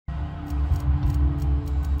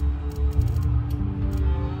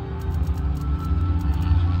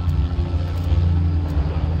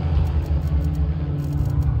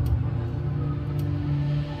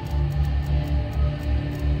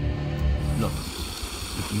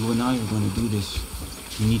you and I are going to do this,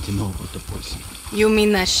 you need to know about the poison. You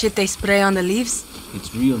mean that shit they spray on the leaves?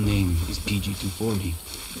 Its real name is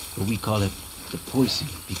PG-240, but we call it the poison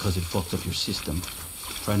because it fucks up your system.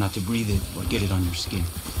 Try not to breathe it or get it on your skin.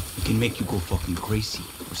 It can make you go fucking crazy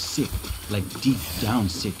or sick, like deep down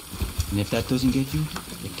sick. And if that doesn't get you,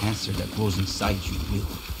 the cancer that grows inside you will.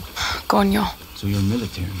 Coño. So you're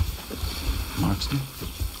military. Marksman?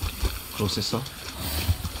 Close assault?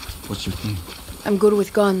 What's your thing? I'm good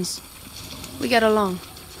with guns. We get along.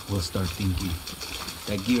 We'll start thinking.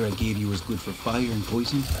 That gear I gave you was good for fire and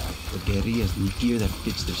poison, but guerrillas need gear that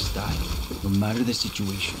fits their style, no matter the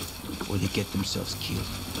situation, or they get themselves killed.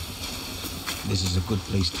 This is a good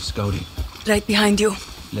place to scout it. Right behind you.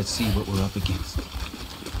 Let's see what we're up against.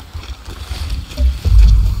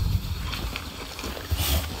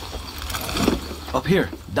 Up here,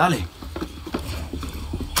 dale.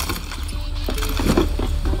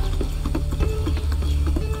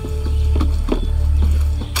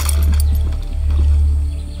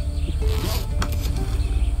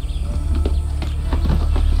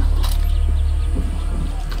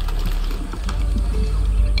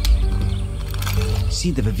 See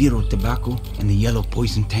the Viviro tobacco and the yellow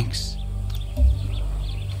poison tanks?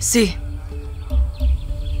 See.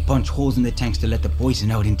 Punch holes in the tanks to let the poison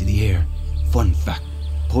out into the air. Fun fact,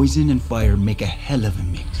 poison and fire make a hell of a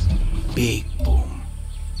mix. Big boom.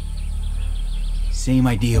 Same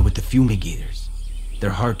idea with the fumigators. They're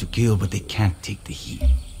hard to kill, but they can't take the heat.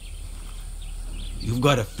 You've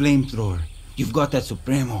got a flamethrower. You've got that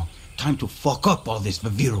Supremo. Time to fuck up all this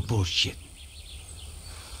Viviro bullshit.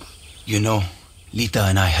 You know, Lita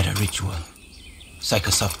and I had a ritual. Psych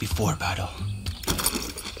us up before battle.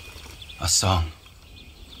 A song.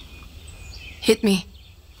 Hit me.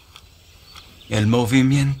 El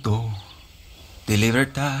movimiento de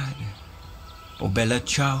libertad. Oh, bella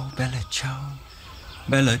ciao, bella ciao.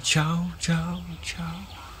 Bella ciao, ciao, ciao.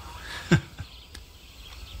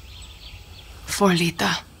 For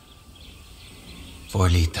Lita. For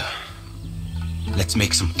Lita. Let's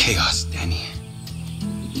make some chaos, Danny.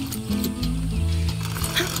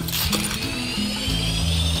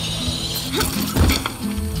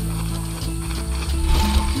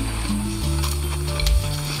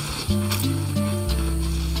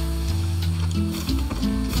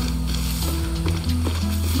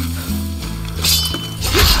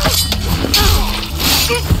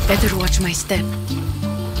 Better watch my step.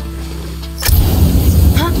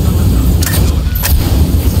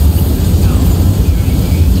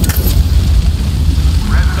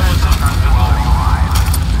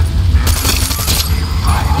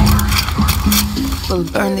 We'll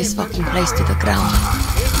burn this fucking place to the ground.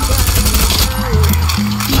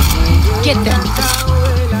 Get them.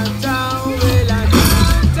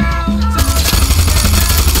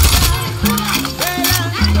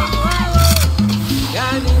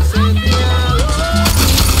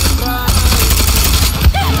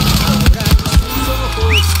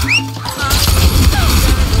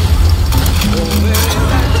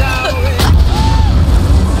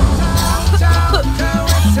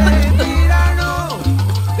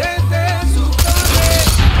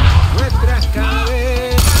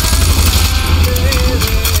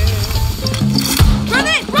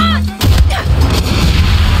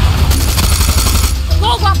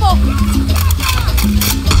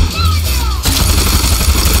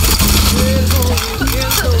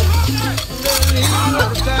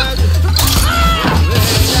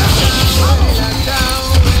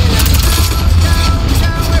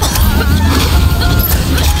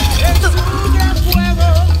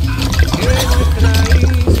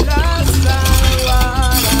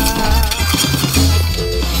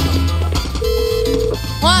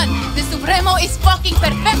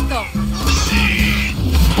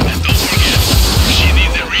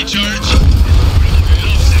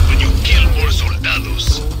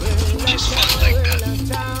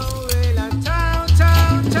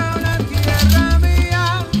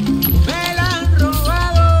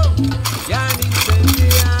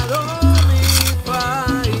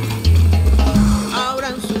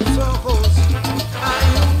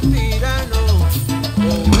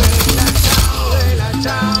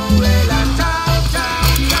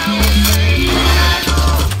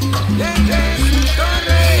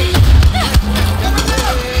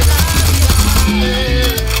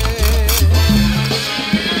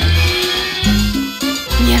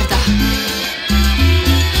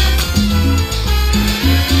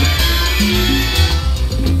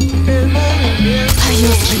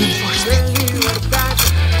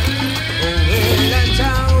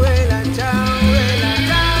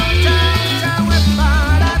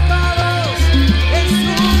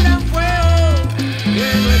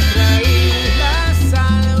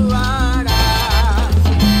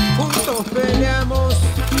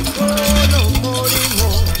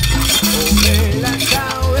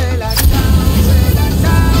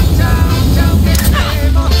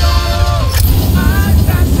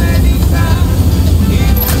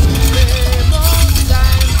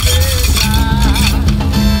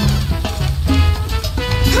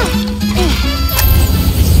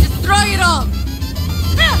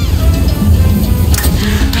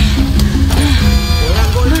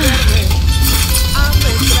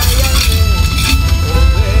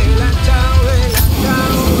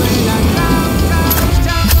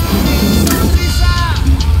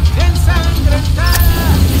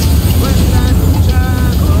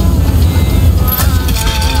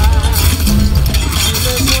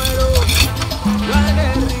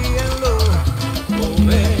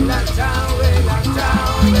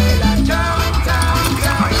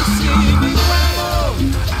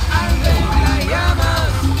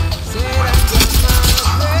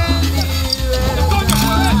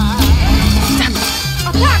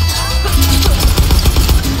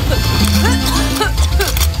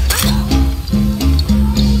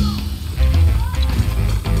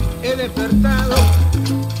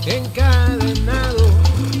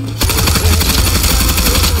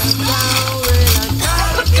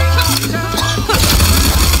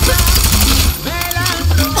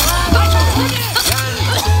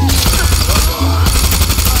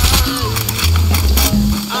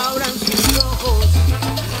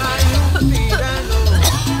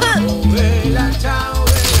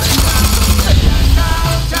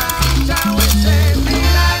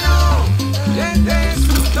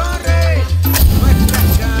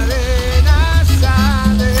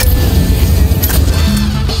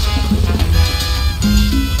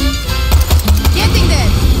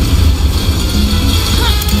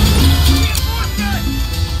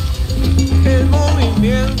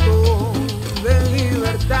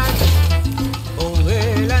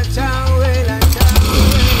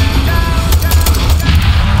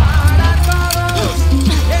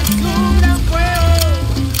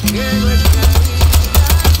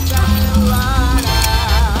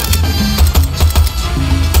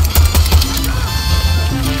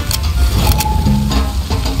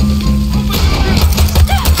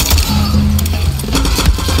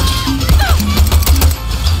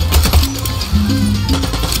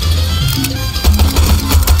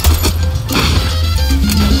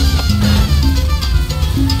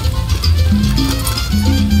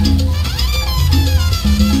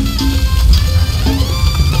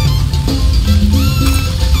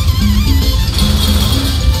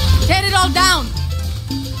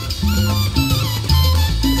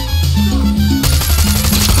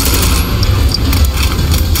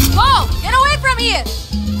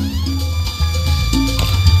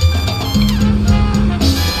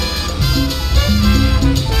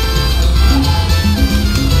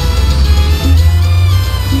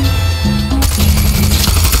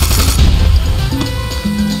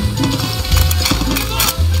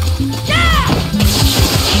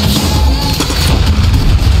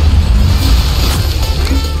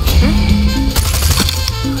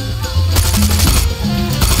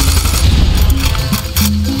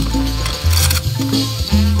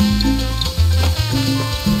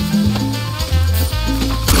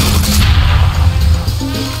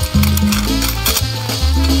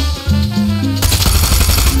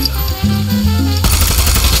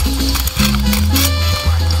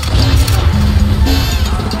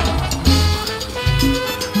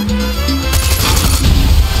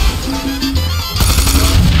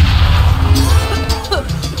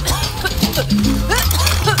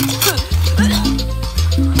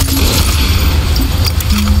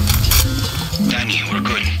 me. We're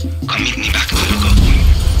good. Come meet me back at the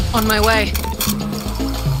lookout. On my way.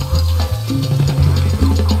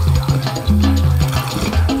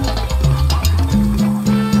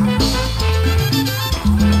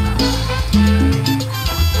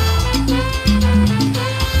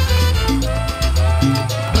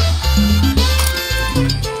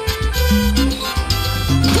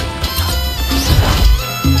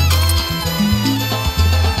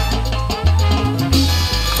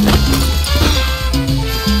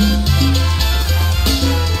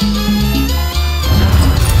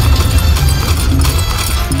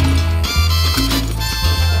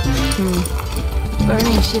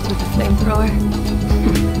 Burning shit with a flamethrower.